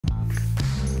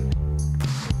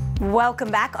Welcome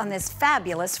back on this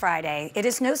fabulous Friday. It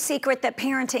is no secret that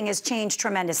parenting has changed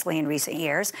tremendously in recent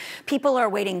years. People are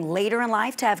waiting later in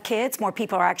life to have kids. More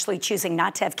people are actually choosing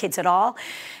not to have kids at all.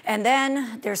 And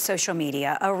then there's social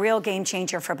media, a real game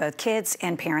changer for both kids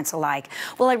and parents alike.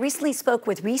 Well, I recently spoke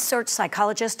with research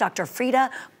psychologist Dr. Frieda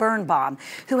Birnbaum,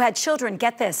 who had children,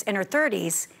 get this, in her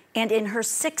 30s and in her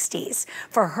 60s,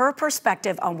 for her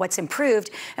perspective on what's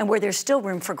improved and where there's still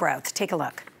room for growth. Take a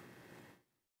look.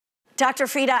 Dr.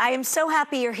 Frieda, I am so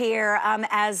happy you're here.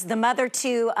 As the mother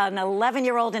to an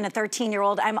 11-year-old and a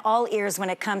 13-year-old, I'm all ears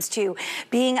when it comes to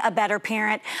being a better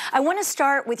parent. I want to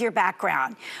start with your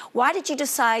background. Why did you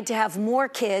decide to have more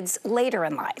kids later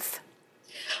in life?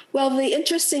 Well, the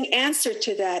interesting answer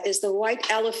to that is the white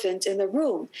elephant in the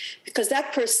room, because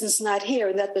that person's not here,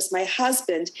 and that was my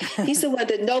husband. He's the one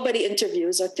that nobody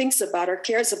interviews or thinks about or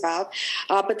cares about.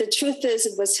 But the truth is,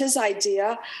 it was his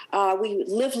idea. We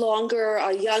live longer,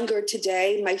 younger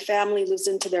today. My family lives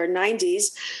into their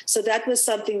 90s. So that was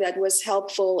something that was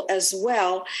helpful as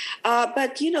well.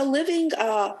 But, you know, living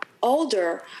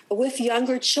older with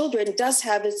younger children does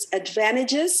have its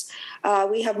advantages.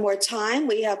 We have more time,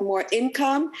 we have more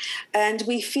income, and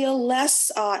we feel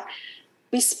less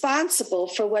responsible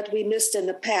for what we missed in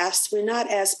the past. We're not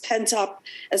as pent up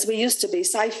as we used to be.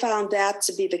 So I found that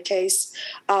to be the case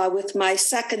with my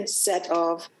second set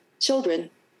of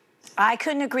children. I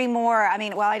couldn't agree more. I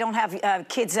mean, well, I don't have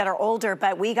kids that are older,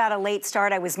 but we got a late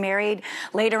start. I was married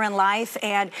later in life,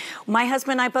 and my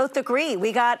husband and I both agree.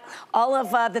 We got all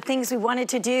of the things we wanted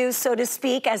to do, so to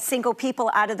speak, as single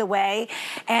people out of the way,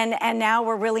 and now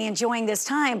we're really enjoying this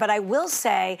time. But I will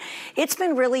say it's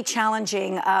been really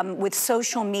challenging with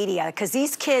social media, because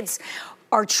these kids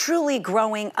are truly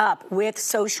growing up with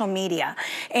social media.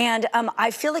 And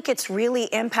I feel like it's really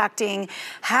impacting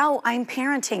how I'm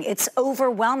parenting. It's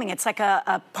overwhelming. It's like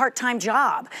a part-time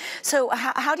job. So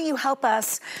how do you help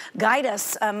us, guide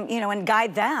us, and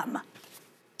guide them?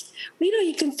 You know,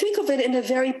 you can think of it in a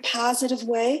very positive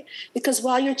way, because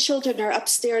while your children are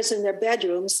upstairs in their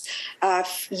bedrooms,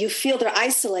 you feel they're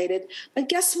isolated. But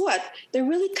guess what? They're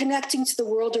really connecting to the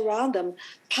world around them.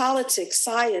 Politics,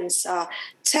 science,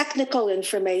 technical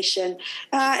information,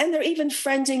 and they're even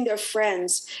friending their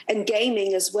friends and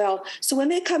gaming as well. So when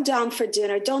they come down for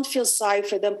dinner, don't feel sorry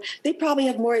for them. They probably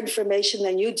have more information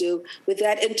than you do with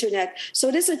that internet. So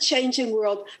it is a changing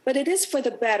world, but it is for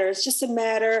the better. It's just a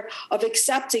matter of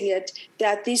accepting it,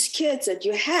 that these kids that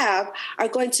you have are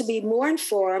going to be more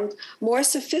informed, more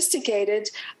sophisticated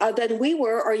than we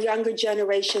were, or younger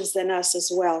generations than us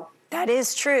as well. That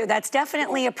is true. That's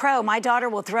definitely a pro. My daughter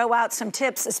will throw out some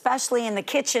tips, especially in the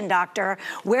kitchen, doctor,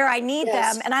 where I need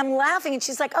them. And I'm laughing, and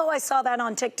she's like, oh, I saw that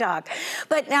on TikTok.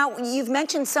 But now you've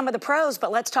mentioned some of the pros, but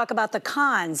let's talk about the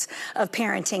cons of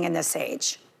parenting in this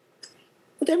age.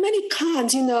 There are many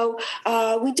cons. You know,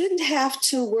 we didn't have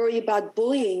to worry about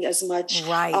bullying as much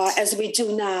as we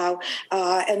do now,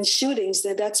 and shootings.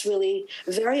 That's really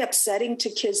very upsetting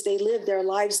to kids. They live their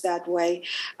lives that way.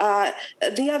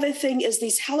 The other thing is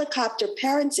these helicopter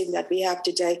parenting that we have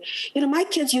today. You know, my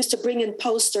kids used to bring in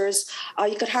posters.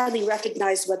 You could hardly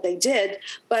recognize what they did,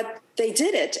 but they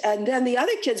did it. And then the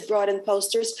other kids brought in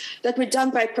posters that were done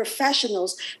by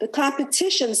professionals. The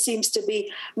competition seems to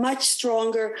be much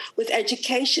stronger with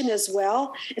education as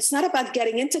well. It's not about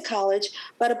getting into college,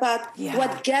 but about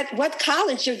what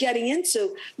college you're getting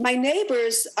into. My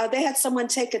neighbors, they had someone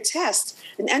take a test,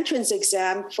 an entrance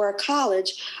exam for a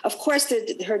college. Of course,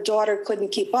 her daughter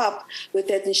couldn't keep up with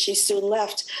it, and she soon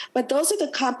left. But those are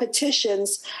the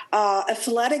competitions,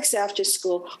 athletics after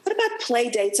school. What about play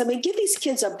dates? I mean, give these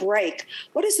kids a break.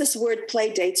 What is this word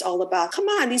play dates all about? Come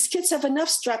on, these kids have enough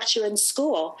structure in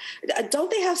school. Don't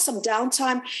they have some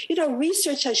downtime? You know,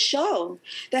 research has shown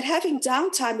that having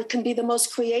downtime can be the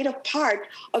most creative part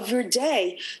of your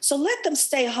day. So let them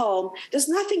stay home. There's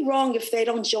nothing wrong if they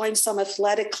don't join some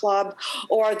athletic club,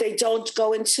 or they don't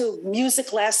go into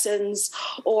music lessons,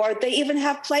 or they even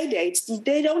have play dates.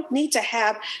 They don't need to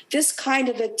have this kind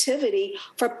of activity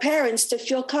for parents to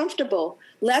feel comfortable.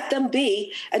 Let them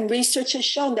be. And research has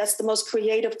shown that's the most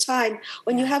creative time,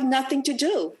 when you have nothing to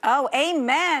do. Oh,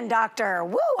 amen, doctor.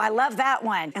 Woo, I love that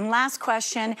one. And last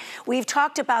question, we've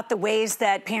talked about the ways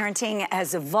that parenting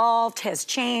has evolved, has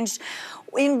changed.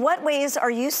 In what ways are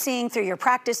you seeing through your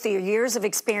practice, through your years of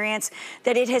experience,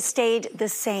 that it has stayed the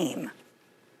same?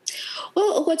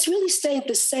 Well, what's really stayed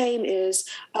the same is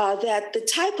that the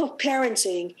type of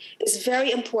parenting is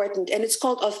very important, and it's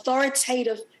called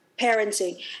authoritative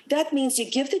parenting. That means you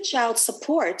give the child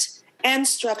support and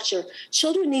structure.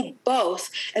 Children need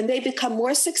both, and they become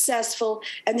more successful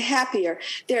and happier.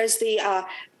 There's the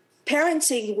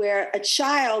parenting where a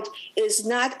child is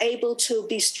not able to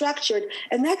be structured,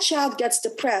 and that child gets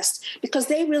depressed because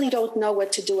they really don't know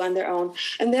what to do on their own.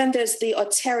 And then there's the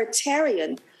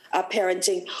authoritarian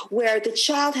parenting, where the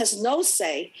child has no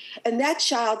say, and that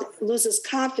child loses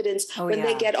confidence when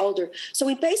they get older. So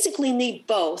we basically need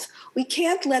both. We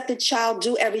can't let the child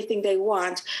do everything they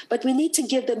want, but we need to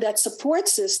give them that support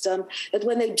system that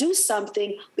when they do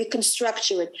something, we can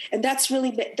structure it. And that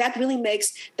really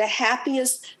makes the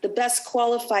happiest, the best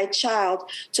qualified child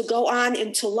to go on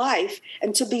into life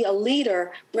and to be a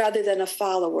leader rather than a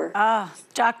follower. Oh,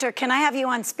 Doctor, can I have you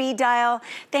on speed dial?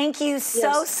 Thank you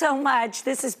so much.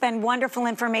 This has been wonderful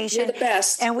information. You're the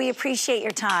best. And we appreciate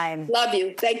your time. Love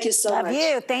you. Thank you so much. Love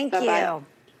you. Thank you.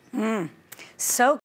 So